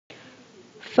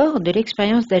Fort de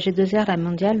l'expérience d'AG2R La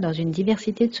Mondiale dans une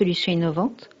diversité de solutions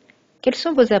innovantes, quelles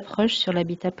sont vos approches sur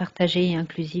l'habitat partagé et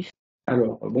inclusif?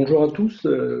 Alors, bonjour à tous.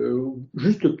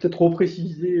 Juste peut-être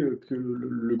repréciser que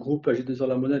le groupe AG2R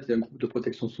La Monnaie est un groupe de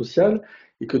protection sociale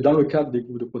et que dans le cadre des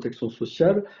groupes de protection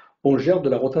sociale, on gère de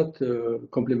la retraite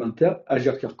complémentaire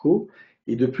Agir Carco.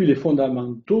 Et depuis les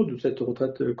fondamentaux de cette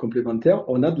retraite complémentaire,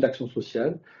 on a de l'action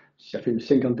sociale. Ça fait une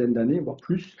cinquantaine d'années, voire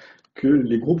plus, que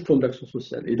les groupes font de l'action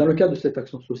sociale. Et dans le cadre de cette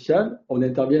action sociale, on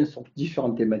intervient sur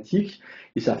différentes thématiques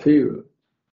et ça fait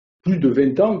plus de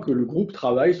 20 ans que le groupe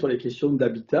travaille sur les questions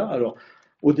d'habitat. Alors,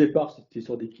 au départ, c'était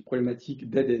sur des problématiques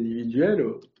d'aide individuelle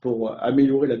pour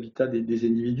améliorer l'habitat des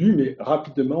individus, mais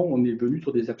rapidement, on est venu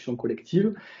sur des actions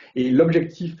collectives. Et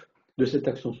l'objectif de cette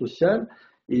action sociale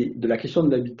et de la question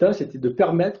de l'habitat, c'était de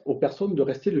permettre aux personnes de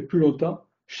rester le plus longtemps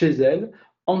chez elles,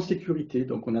 en sécurité.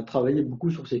 Donc, on a travaillé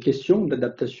beaucoup sur ces questions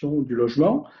d'adaptation du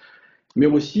logement, mais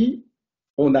aussi,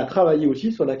 on a travaillé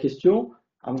aussi sur la question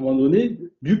à un moment donné,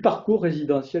 du parcours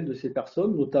résidentiel de ces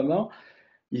personnes, notamment,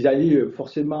 ils allaient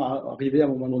forcément arriver à un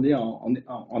moment donné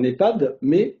en EHPAD,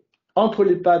 mais entre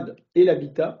l'EHPAD et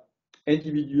l'habitat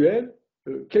individuel,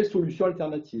 quelles solutions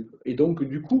alternatives? Et donc,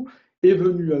 du coup, est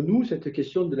venue à nous cette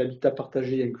question de l'habitat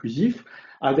partagé et inclusif,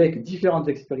 avec différentes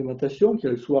expérimentations,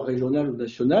 qu'elles soient régionales ou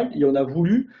nationales, et on a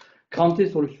voulu cranter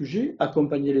sur le sujet,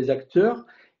 accompagner les acteurs,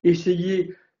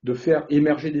 essayer de faire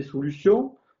émerger des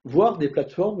solutions, voire des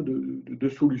plateformes de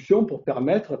solutions pour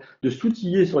permettre de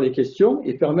s'outiller sur les questions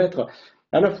et permettre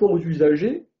à la fois aux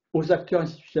usagers, aux acteurs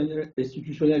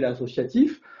institutionnels et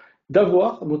associatifs,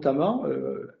 d'avoir notamment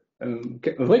un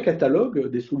vrai catalogue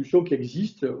des solutions qui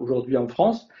existent aujourd'hui en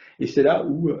France. Et c'est là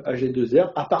où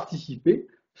AG2R a participé,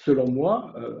 selon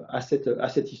moi, à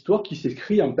cette histoire qui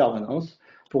s'écrit en permanence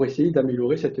pour essayer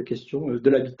d'améliorer cette question de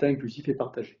l'habitat inclusif et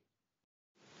partagé.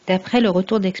 D'après le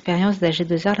retour d'expérience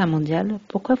d'AG2R La Mondiale,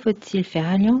 pourquoi faut-il faire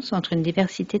alliance entre une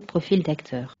diversité de profils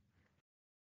d'acteurs?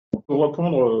 Pour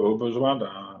répondre aux besoins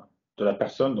de la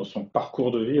personne dans son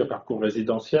parcours de vie, un parcours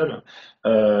résidentiel,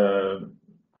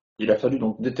 il a fallu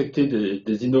donc détecter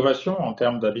des innovations en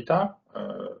termes d'habitat,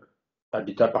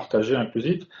 habitat partagé,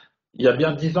 inclusif. Il y a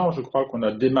bien 10 ans, je crois, qu'on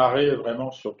a démarré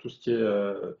vraiment sur tout ce qui est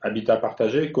habitat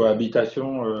partagé,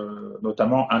 cohabitation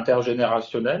notamment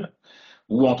intergénérationnelle,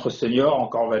 ou entre seniors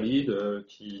encore valides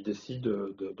qui décident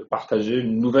de partager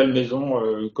une nouvelle maison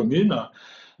commune.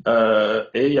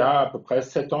 Et il y a à peu près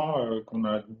 7 ans qu'on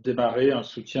a démarré un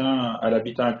soutien à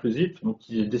l'habitat inclusif, donc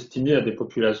qui est destiné à des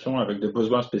populations avec des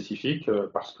besoins spécifiques,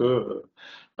 parce que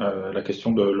la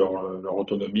question de leur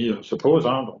autonomie se pose,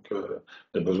 hein, donc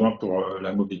des besoins pour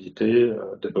la mobilité,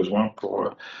 des besoins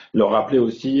pour leur rappeler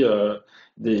aussi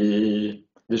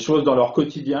des choses dans leur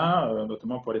quotidien,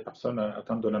 notamment pour les personnes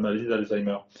atteintes de la maladie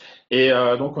d'Alzheimer. Et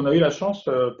donc on a eu la chance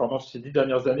pendant ces 10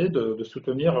 dernières années de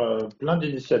soutenir plein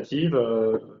d'initiatives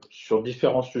sur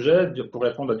différents sujets pour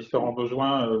répondre à différents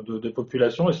besoins des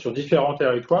populations et sur différents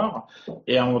territoires.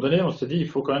 Et à un moment donné, on s'est dit il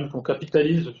faut quand même qu'on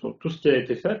capitalise sur tout ce qui a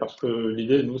été fait, parce que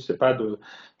l'idée, nous, c'est pas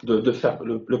de faire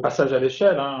le passage à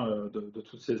l'échelle hein,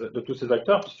 de tous ces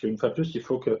acteurs, puisqu'une fois de plus, il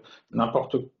faut que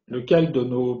n'importe lequel de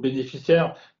nos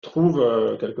bénéficiaires trouve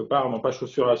quelque part, non pas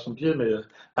chaussure à son pied, mais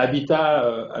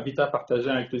habitat partagé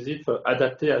inclusif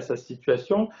adapté à sa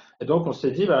situation. Et donc on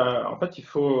s'est dit, en fait, il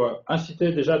faut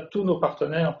inciter déjà tous nos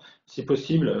partenaires, si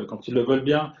possible, quand ils le veulent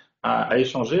bien, à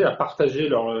échanger, à partager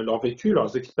leur vécu,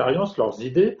 leurs expériences, leurs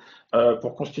idées,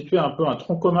 pour constituer un peu un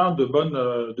tronc commun de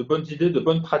bonnes idées, de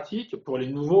bonnes pratiques pour les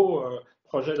nouveaux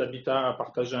projets d'habitat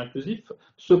partagé inclusif,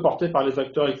 ceux portés par les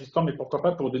acteurs existants, mais pourquoi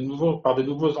pas par des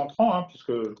nouveaux entrants, hein,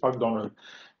 puisque je crois que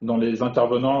dans les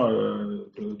intervenants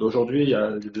d'aujourd'hui, il y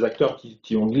a des acteurs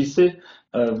qui ont glissé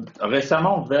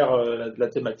récemment vers la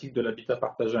thématique de l'habitat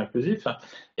partagé inclusif.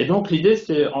 Et donc l'idée,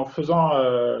 c'est en faisant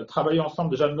travailler ensemble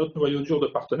déjà notre noyau dur de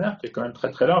partenaires, qui est quand même très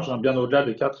très large, hein, bien au-delà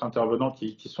des 4 intervenants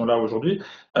qui sont là aujourd'hui.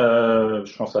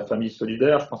 Je pense à Famille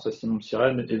Solidaire, je pense à Simon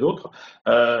Sirène et d'autres.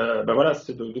 Voilà,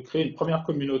 c'est de créer une première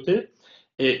communauté.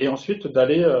 Et ensuite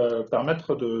d'aller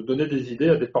permettre de donner des idées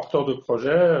à des porteurs de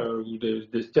projets ou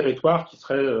des territoires qui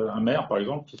seraient, un maire par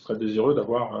exemple, qui serait désireux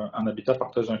d'avoir un habitat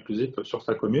partagé inclusif sur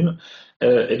sa commune,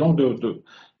 et donc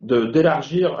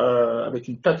d'élargir avec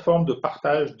une plateforme de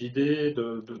partage d'idées,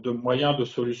 de moyens, de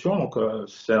solutions. Donc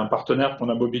c'est un partenaire qu'on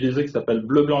a mobilisé qui s'appelle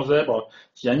Bleu Blanc Zèbre,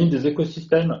 qui anime des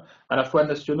écosystèmes à la fois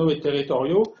nationaux et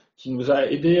territoriaux, qui nous a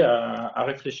aidé à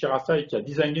réfléchir à ça et qui a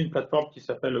designé une plateforme qui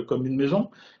s'appelle Commune Maison.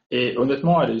 Et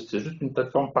honnêtement, c'est juste une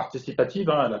plateforme participative,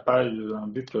 hein, elle n'a pas un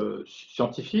but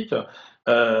scientifique.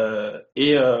 Au-delà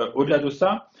de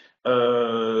ça,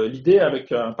 l'idée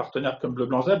avec un partenaire comme Bleu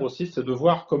Blanc Zèbre aussi, c'est de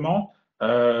voir comment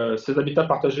ces habitats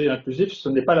partagés et inclusifs, ce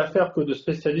n'est pas l'affaire que de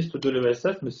spécialistes de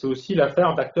l'ESF, mais c'est aussi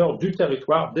l'affaire d'acteurs du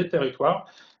territoire, des territoires,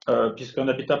 puisqu'un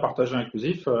habitat partagé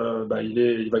inclusif,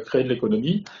 il va créer de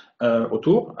l'économie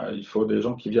autour. Il faut des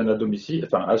gens qui viennent à domicile,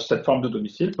 enfin à cette forme de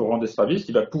domicile pour rendre des services.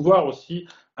 Il va pouvoir aussi,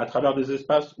 à travers des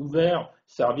espaces ouverts,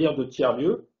 servir de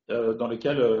tiers-lieux dans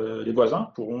lesquels les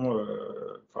voisins pourront,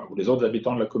 ou les autres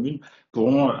habitants de la commune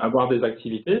pourront avoir des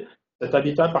activités. Cet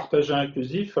habitat partagé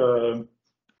inclusif,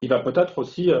 il va peut-être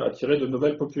aussi attirer de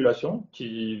nouvelles populations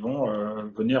qui vont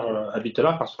venir habiter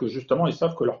là parce que justement ils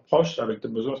savent que leurs proches avec des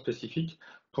besoins spécifiques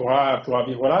pourra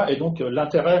vivre là. Et donc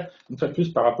l'intérêt, une fois de plus,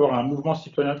 par rapport à un mouvement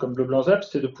citoyen comme le Blanc-Zep,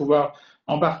 c'est de pouvoir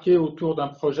embarquer autour d'un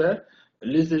projet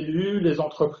les élus, les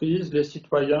entreprises, les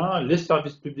citoyens, les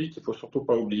services publics, il ne faut surtout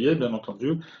pas oublier, bien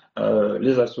entendu,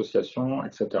 les associations,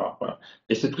 etc. Voilà.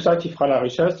 Et c'est tout ça qui fera la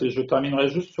richesse. Et je terminerai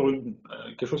juste sur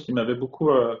quelque chose qui m'avait beaucoup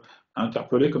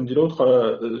interpellé, comme dit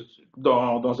l'autre,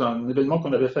 dans un événement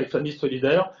qu'on avait fait avec Famille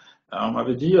Solidaire. On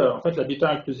m'avait dit, en fait,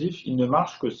 l'habitat inclusif, il ne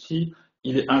marche que si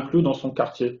il est inclus dans son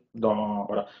quartier.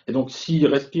 Voilà. Et donc, s'il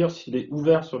respire, s'il est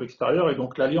ouvert sur l'extérieur, et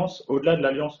donc l'alliance, au-delà de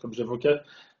l'alliance, comme j'évoquais,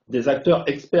 des acteurs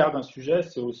experts d'un sujet,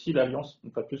 c'est aussi l'alliance,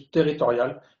 une fois de plus,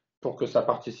 territoriale, pour que ça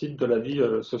participe de la vie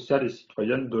sociale et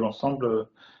citoyenne de l'ensemble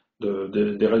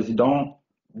des résidents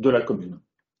de la commune.